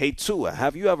 Hey, Tua,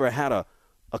 have you ever had a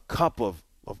cup of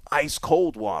ice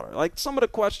cold water? Like, some of the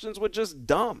questions were just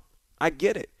dumb. I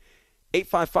get it.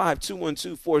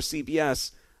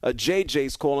 855-212-4CBS.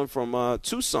 JJ's calling from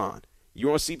Tucson.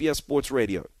 You're on CBS Sports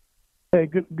Radio. Hey,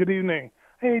 good evening.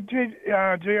 Hey,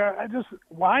 JR,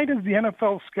 why does the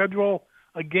NFL schedule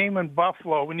a game in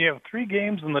Buffalo when you have 3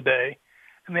 games in the day,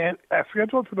 and they are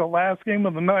scheduled for the last game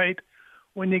of the night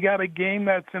when you got a game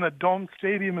that's in a domed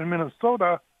stadium in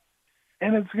Minnesota,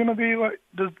 and it's going to be like,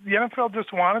 does the NFL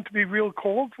just want it to be real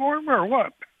cold for them, or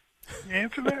what? Can you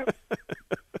answer that?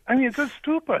 I mean, it's just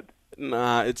stupid.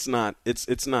 Nah, it's not.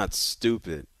 It's not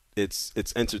stupid. It's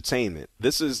entertainment.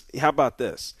 How about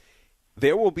this?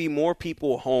 There will be more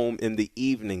people home in the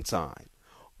evening time,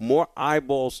 more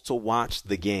eyeballs to watch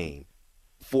the game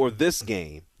for this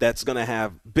game that's going to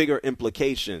have bigger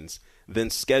implications than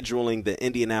scheduling the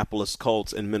Indianapolis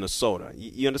Colts in Minnesota.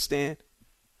 You understand?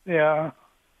 Yeah.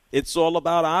 It's all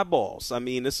about eyeballs. I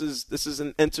mean, this is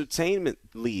an entertainment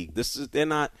league. They're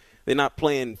not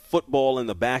playing football in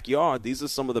the backyard. These are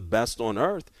some of the best on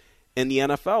earth. And the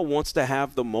NFL wants to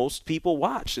have the most people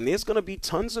watch. And there's going to be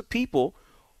tons of people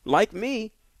like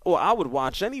me, or I would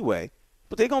watch anyway,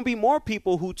 but there are going to be more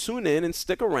people who tune in and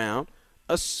stick around,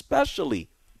 especially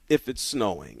if it's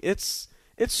snowing. It's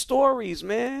stories,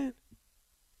 man.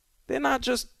 They're not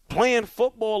just playing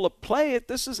football to play it.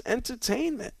 This is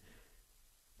entertainment.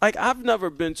 Like, I've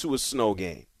never been to a snow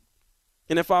game.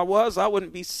 And if I was, I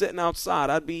wouldn't be sitting outside.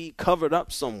 I'd be covered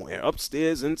up somewhere,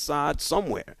 upstairs, inside,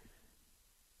 somewhere.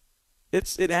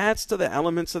 It adds to the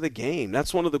elements of the game.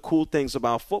 That's one of the cool things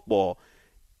about football.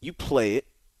 You play it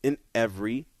in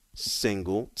every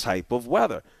single type of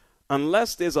weather.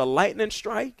 Unless there's a lightning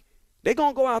strike, they're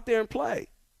going to go out there and play.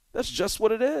 That's just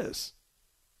what it is.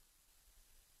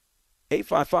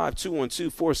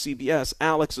 855-212-4CBS.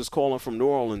 Alex is calling from New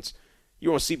Orleans.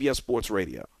 You're on CBS Sports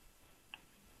Radio.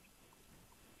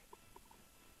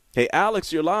 Hey,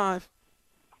 Alex, you're live.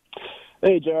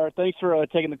 Hey, JR. Thanks for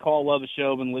taking the call. Love the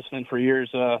show. Been listening for years.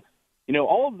 All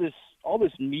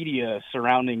this media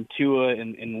surrounding Tua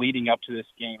and leading up to this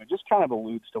game, it just kind of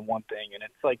alludes to one thing, and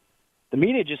it's like the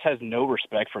media just has no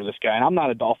respect for this guy. And I'm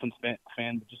not a Dolphins fan,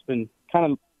 but just been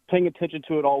kind of paying attention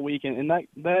to it all week, and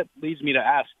that leads me to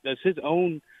ask, does his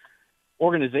own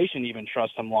organization even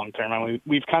trust him long term? I mean,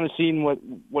 we've kind of seen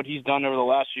what he's done over the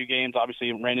last few games. Obviously,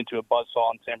 he ran into a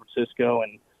buzzsaw in San Francisco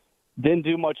and didn't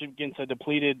do much against a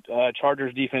depleted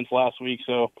Chargers defense last week.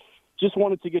 So just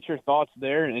wanted to get your thoughts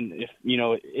there. And if,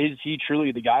 is he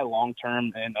truly the guy long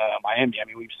term in Miami? I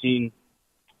mean, we've seen,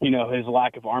 his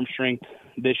lack of arm strength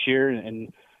this year,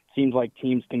 and seems like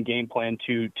teams can game plan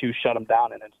to shut him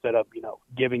down, and instead of,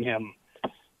 giving him,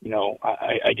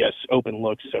 I guess, open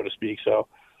looks, so to speak. So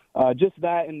just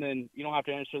that, and then you don't have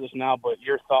to answer this now, but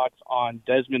your thoughts on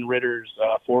Desmond Ritter's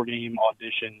 4-game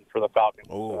audition for the Falcons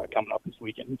coming up this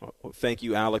weekend. Well, thank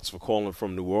you, Alex, for calling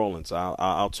from New Orleans.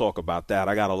 I'll talk about that.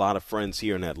 I got a lot of friends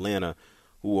here in Atlanta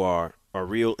who are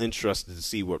real interested to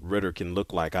see what Ridder can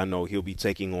look like. I know he'll be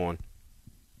taking on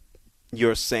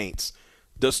your Saints.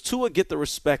 Does Tua get the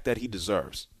respect that he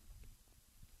deserves?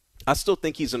 I still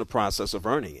think he's in the process of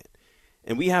earning it.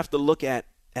 And we have to look at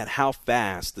how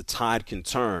fast the tide can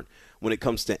turn when it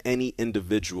comes to any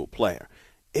individual player.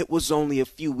 It was only a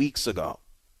few weeks ago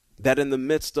that in the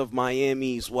midst of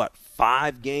Miami's,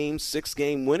 5-game,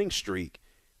 6-game winning streak,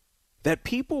 that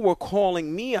people were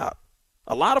calling me up.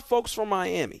 A lot of folks from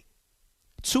Miami.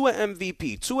 Tua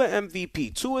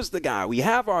MVP, Tua's the guy. We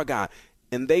have our guy.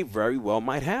 And they very well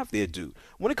might have their due.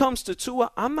 When it comes to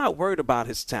Tua, I'm not worried about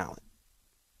his talent.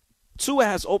 Tua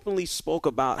has openly spoke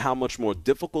about how much more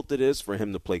difficult it is for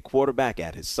him to play quarterback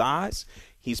at his size.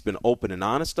 He's been open and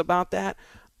honest about that.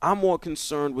 I'm more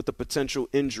concerned with the potential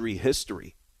injury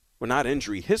history. Well, not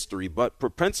injury history, but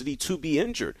propensity to be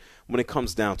injured when it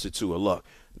comes down to Tua. Look,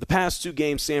 the past 2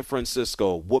 games, San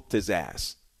Francisco whooped his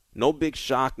ass. No big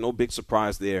shock, no big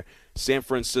surprise there. San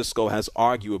Francisco has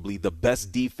arguably the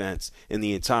best defense in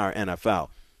the entire NFL.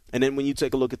 And then when you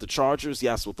take a look at the Chargers,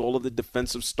 yes, with all of the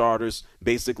defensive starters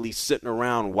basically sitting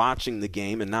around watching the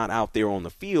game and not out there on the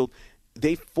field,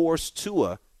 they forced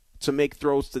Tua to make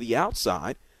throws to the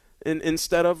outside and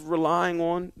instead of relying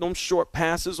on those short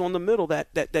passes on the middle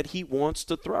that he wants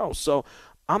to throw. So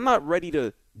I'm not ready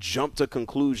to jump to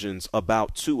conclusions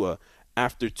about Tua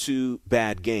after 2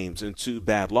 bad games and 2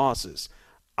 bad losses.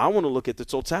 I want to look at the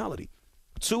totality.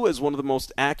 Tua is one of the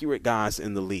most accurate guys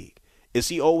in the league. Is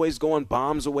he always going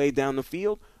bombs away down the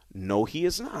field? No, he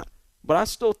is not. But I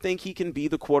still think he can be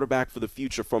the quarterback for the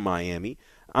future for Miami.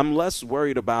 I'm less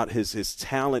worried about his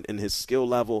talent and his skill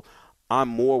level. I'm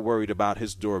more worried about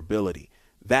his durability.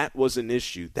 That was an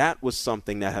issue. That was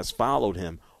something that has followed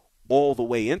him all the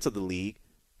way into the league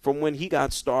from when he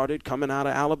got started coming out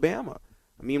of Alabama.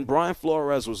 I mean, Brian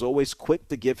Flores was always quick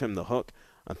to give him the hook.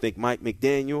 I think Mike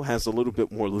McDaniel has a little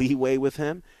bit more leeway with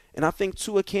him. And I think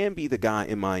Tua can be the guy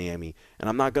in Miami. And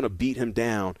I'm not going to beat him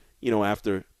down,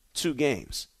 after 2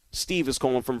 games. Steve is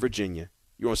calling from Virginia.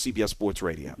 You're on CBS Sports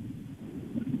Radio.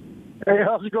 Hey,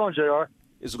 how's it going, JR?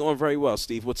 It's going very well,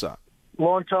 Steve. What's up?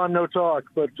 Long time no talk,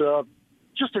 but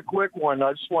just a quick one.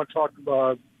 I just want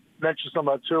to mention something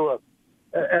about Tua.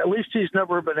 At least he's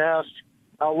never been asked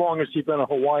how long has he been a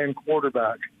Hawaiian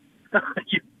quarterback.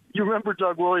 You remember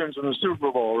Doug Williams in the Super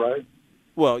Bowl, right?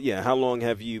 Well, yeah. How long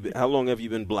have you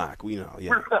been black? We know.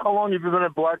 Yeah. How long have you been a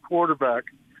black quarterback?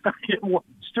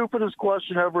 Stupidest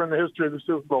question ever in the history of the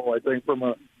Super Bowl, I think, from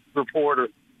a reporter.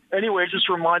 Anyway, it just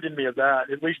reminded me of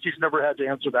that. At least he's never had to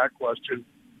answer that question.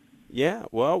 Yeah,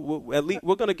 well, at least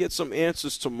we're going to get some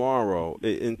answers tomorrow.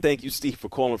 And thank you, Steve, for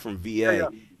calling from VA. Yeah.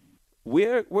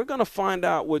 We're going to find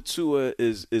out what Tua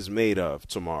is made of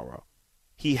tomorrow.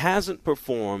 He hasn't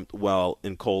performed well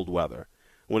in cold weather.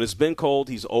 When it's been cold,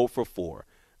 he's 0 for 4.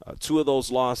 2 of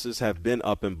those losses have been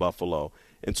up in Buffalo,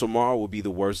 and tomorrow will be the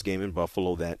worst game in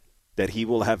Buffalo that he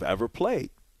will have ever played.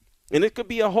 And it could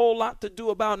be a whole lot to do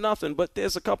about nothing, but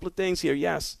there's a couple of things here.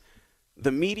 Yes,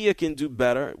 the media can do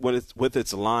better with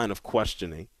its line of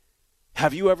questioning.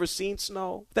 Have you ever seen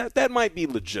snow? That might be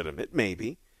legitimate,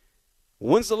 maybe.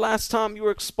 When's the last time you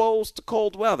were exposed to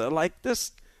cold weather like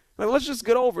this? Let's just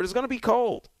get over it. It's going to be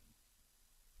cold.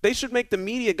 They should make the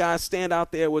media guys stand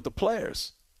out there with the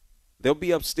players. They'll be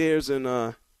upstairs in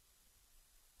a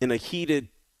heated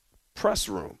press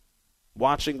room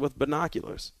watching with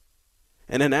binoculars.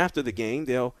 And then after the game,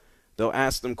 they'll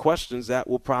ask them questions that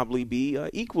will probably be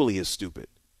equally as stupid.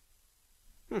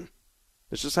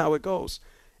 It's just how it goes.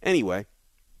 Anyway,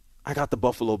 I got the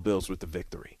Buffalo Bills with the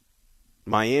victory.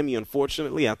 Miami,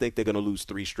 unfortunately, I think they're going to lose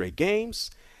 3 straight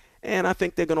games, and I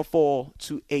think they're going to fall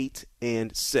to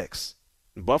 8-6.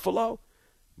 Buffalo,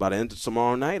 by the end of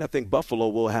tomorrow night, I think Buffalo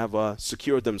will have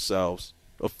secured themselves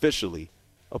officially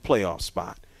a playoff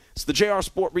spot. It's the JR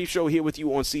Sport Brief Show here with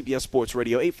you on CBS Sports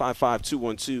Radio,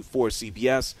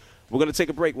 855-212-4CBS. We're going to take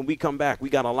a break. When we come back,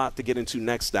 we got a lot to get into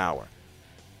next hour.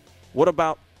 What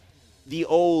about the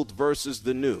old versus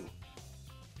the new?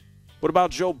 What about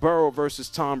Joe Burrow versus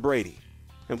Tom Brady?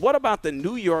 And what about the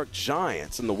New York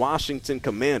Giants and the Washington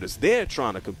Commanders? They're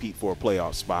trying to compete for a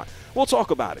playoff spot. We'll talk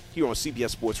about it here on CBS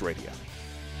Sports Radio.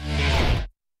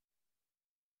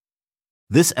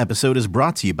 This episode is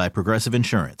brought to you by Progressive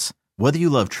Insurance. Whether you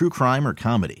love true crime or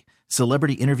comedy,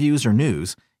 celebrity interviews or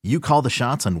news, you call the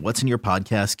shots on what's in your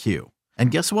podcast queue.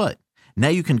 And guess what? Now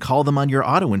you can call them on your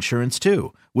auto insurance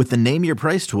too with the Name Your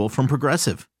Price tool from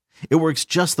Progressive. It works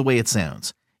just the way it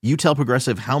sounds. You tell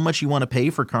Progressive how much you want to pay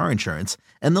for car insurance,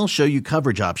 and they'll show you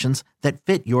coverage options that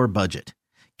fit your budget.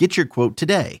 Get your quote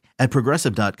today at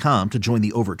Progressive.com to join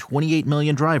the over 28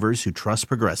 million drivers who trust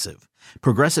Progressive.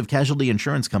 Progressive Casualty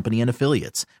Insurance Company and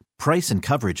Affiliates. Price and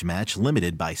coverage match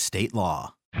limited by state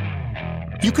law.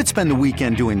 You could spend the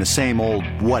weekend doing the same old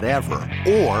whatever,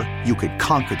 or you could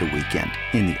conquer the weekend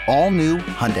in the all-new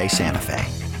Hyundai Santa Fe.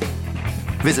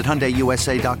 Visit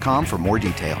HyundaiUSA.com for more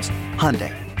details.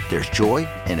 Hyundai. There's joy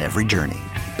in every journey.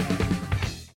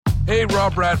 Hey,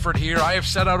 Rob Bradford here. I have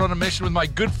set out on a mission with my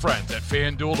good friends at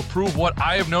FanDuel to prove what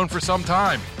I have known for some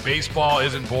time. Baseball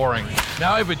isn't boring.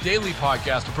 Now I have a daily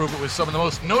podcast to prove it with some of the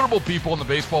most notable people in the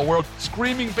baseball world,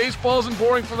 screaming baseball isn't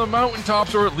boring from the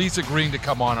mountaintops, or at least agreeing to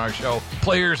come on our show.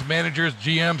 Players, managers,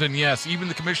 GMs, and yes, even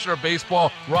the commissioner of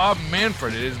baseball, Rob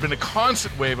Manfred. It has been a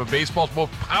constant wave of baseball's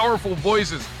most powerful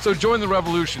voices. So join the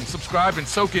revolution. Subscribe and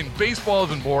soak in Baseball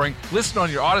Isn't Boring. Listen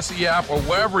on your Odyssey app or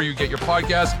wherever you get your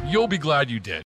podcasts. You'll be glad you did.